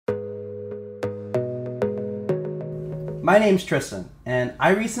My name's Tristan, and I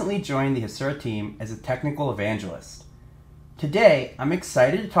recently joined the Hasura team as a technical evangelist. Today, I'm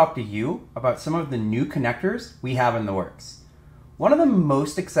excited to talk to you about some of the new connectors we have in the works. One of the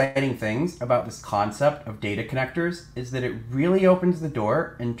most exciting things about this concept of data connectors is that it really opens the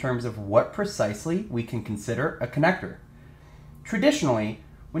door in terms of what precisely we can consider a connector. Traditionally,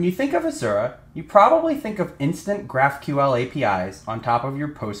 when you think of Hasura, you probably think of instant GraphQL APIs on top of your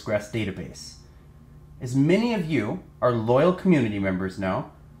Postgres database. As many of you, our loyal community members,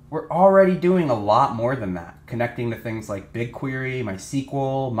 know, we're already doing a lot more than that, connecting to things like BigQuery,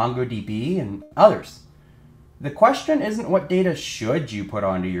 MySQL, MongoDB, and others. The question isn't what data should you put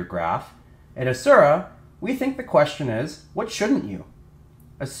onto your graph. At Hasura, we think the question is, what shouldn't you?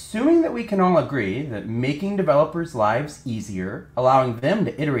 Assuming that we can all agree that making developers' lives easier, allowing them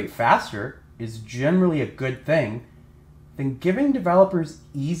to iterate faster, is generally a good thing, then giving developers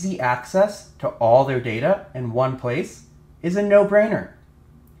easy access to all their data in one place is a no-brainer.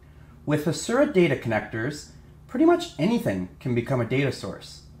 With Hasura data connectors, pretty much anything can become a data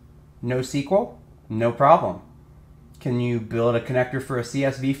source. NoSQL? No problem. Can you build a connector for a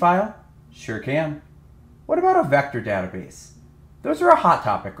CSV file? Sure can. What about a vector database? Those are a hot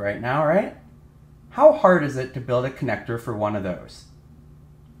topic right now, right? How hard is it to build a connector for one of those?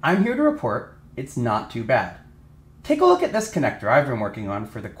 I'm here to report it's not too bad. Take a look at this connector I've been working on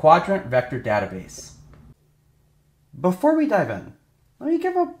for the Qdrant Vector database. Before we dive in, let me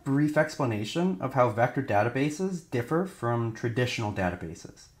give a brief explanation of how vector databases differ from traditional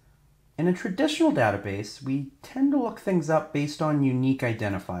databases. In a traditional database, we tend to look things up based on unique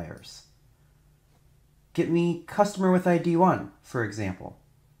identifiers. Get me customer with ID 1, for example.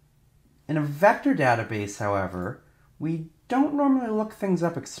 In a vector database, however, we don't normally look things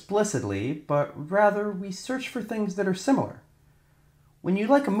up explicitly, but rather we search for things that are similar. When you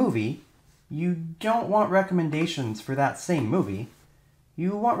like a movie, you don't want recommendations for that same movie.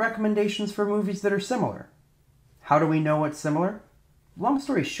 You want recommendations for movies that are similar. How do we know what's similar? Long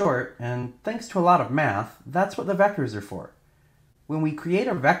story short, and thanks to a lot of math, that's what the vectors are for. When we create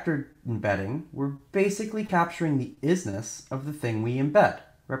a vector embedding, we're basically capturing the isness of the thing we embed,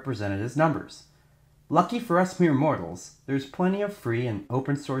 represented as numbers. Lucky for us mere mortals, there's plenty of free and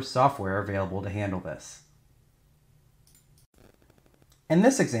open source software available to handle this. In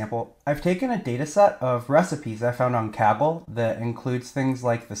this example, I've taken a dataset of recipes I found on Kaggle that includes things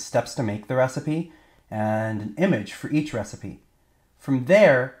like the steps to make the recipe and an image for each recipe. From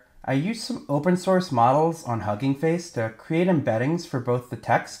there, I used some open source models on Hugging Face to create embeddings for both the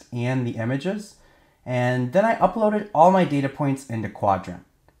text and the images, and then I uploaded all my data points into Qdrant.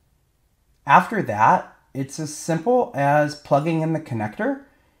 After that, it's as simple as plugging in the connector,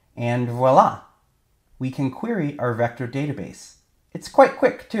 and voila! We can query our vector database. It's quite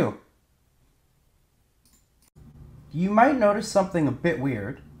quick, too. You might notice something a bit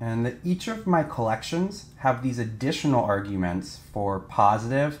weird, and that each of my collections have these additional arguments for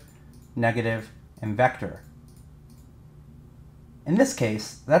positive, negative, and vector. In this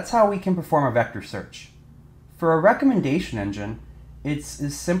case, that's how we can perform a vector search. For a recommendation engine, it's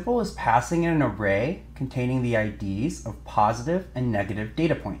as simple as passing in an array containing the IDs of positive and negative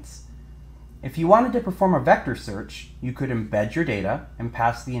data points. If you wanted to perform a vector search, you could embed your data and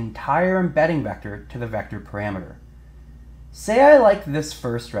pass the entire embedding vector to the vector parameter. Say I like this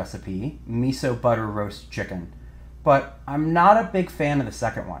first recipe, miso butter roast chicken, but I'm not a big fan of the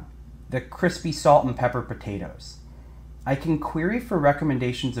second one, the crispy salt and pepper potatoes. I can query for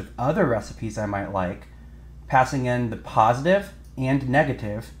recommendations of other recipes I might like, passing in the positive and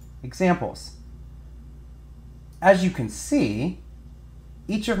negative examples. As you can see,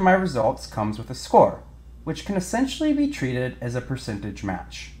 each of my results comes with a score, which can essentially be treated as a percentage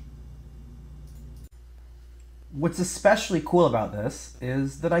match. What's especially cool about this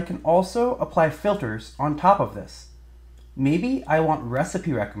is that I can also apply filters on top of this. Maybe I want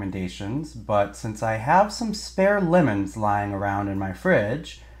recipe recommendations, but since I have some spare lemons lying around in my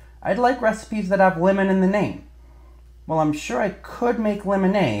fridge, I'd like recipes that have lemon in the name. While I'm sure I could make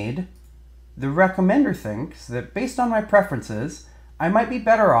lemonade, the recommender thinks that based on my preferences, I might be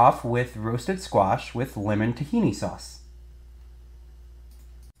better off with roasted squash with lemon tahini sauce.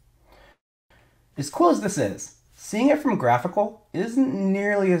 As cool as this is, seeing it from graphical isn't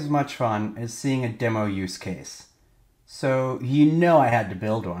nearly as much fun as seeing a demo use case. So you know I had to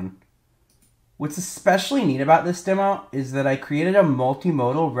build one. What's especially neat about this demo is that I created a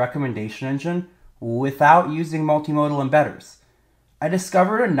multimodal recommendation engine without using multimodal embedders. I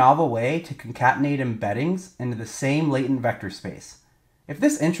discovered a novel way to concatenate embeddings into the same latent vector space. If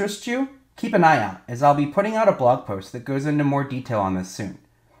this interests you, keep an eye out, as I'll be putting out a blog post that goes into more detail on this soon.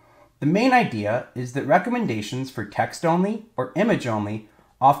 The main idea is that recommendations for text only or image only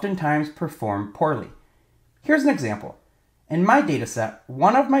oftentimes perform poorly. Here's an example. In my dataset,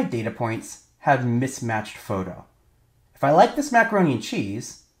 one of my data points had mismatched photo. If I like this macaroni and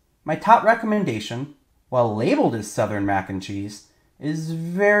cheese, my top recommendation, while labeled as Southern mac and cheese, is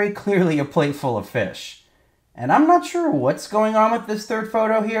very clearly a plate full of fish. And I'm not sure what's going on with this third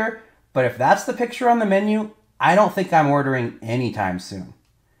photo here, but if that's the picture on the menu, I don't think I'm ordering anytime soon.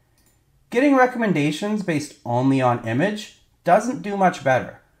 Getting recommendations based only on image doesn't do much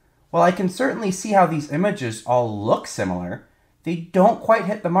better. While I can certainly see how these images all look similar, they don't quite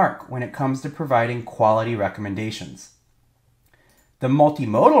hit the mark when it comes to providing quality recommendations. The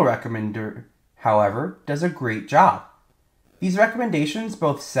multimodal recommender, however, does a great job. These recommendations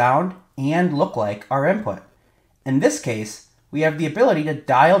both sound and look like our input. In this case, we have the ability to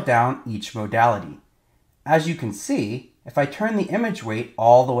dial down each modality. As you can see, if I turn the image weight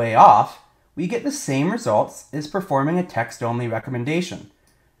all the way off, we get the same results as performing a text-only recommendation.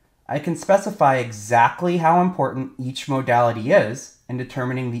 I can specify exactly how important each modality is in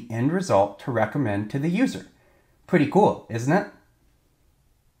determining the end result to recommend to the user. Pretty cool, isn't it?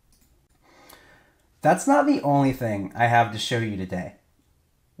 That's not the only thing I have to show you today.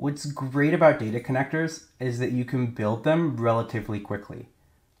 What's great about data connectors is that you can build them relatively quickly.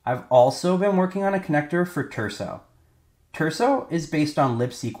 I've also been working on a connector for Turso. Turso is based on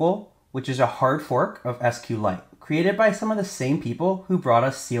libSQL, which is a hard fork of SQLite, created by some of the same people who brought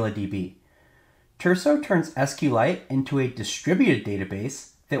us SQLDB. Turso turns SQLite into a distributed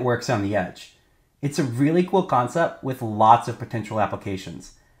database that works on the edge. It's a really cool concept with lots of potential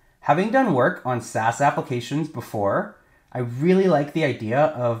applications. Having done work on SaaS applications before, I really like the idea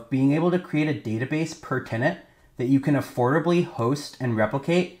of being able to create a database per tenant that you can affordably host and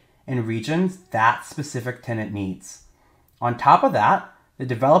replicate in regions that specific tenant needs. On top of that, the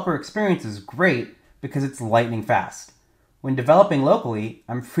developer experience is great because it's lightning fast. When developing locally,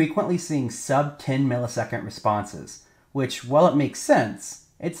 I'm frequently seeing sub 10 millisecond responses, which, while it makes sense,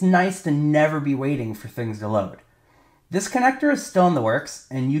 it's nice to never be waiting for things to load. This connector is still in the works,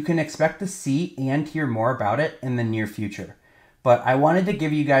 and you can expect to see and hear more about it in the near future. But I wanted to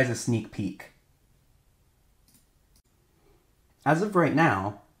give you guys a sneak peek. As of right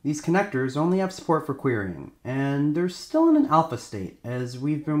now, these connectors only have support for querying, and they're still in an alpha state as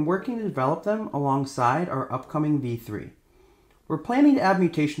we've been working to develop them alongside our upcoming V3. We're planning to add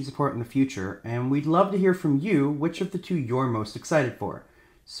mutation support in the future, and we'd love to hear from you which of the two you're most excited for,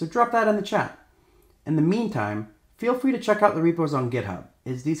 so drop that in the chat. In the meantime, feel free to check out the repos on GitHub,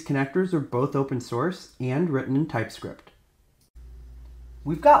 as these connectors are both open source and written in TypeScript.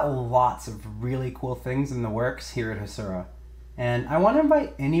 We've got lots of really cool things in the works here at Hasura, and I want to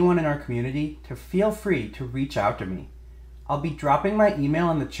invite anyone in our community to feel free to reach out to me. I'll be dropping my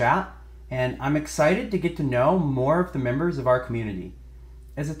email in the chat, and I'm excited to get to know more of the members of our community.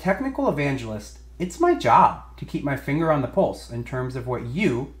 As a technical evangelist, it's my job to keep my finger on the pulse in terms of what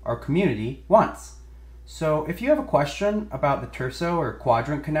you, our community, wants. So if you have a question about the Turso or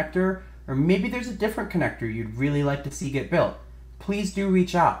Qdrant connector, or maybe there's a different connector you'd really like to see get built, please do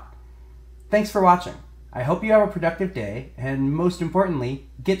reach out. Thanks for watching. I hope you have a productive day, and most importantly,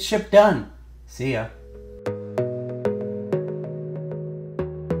 get ship done. See ya.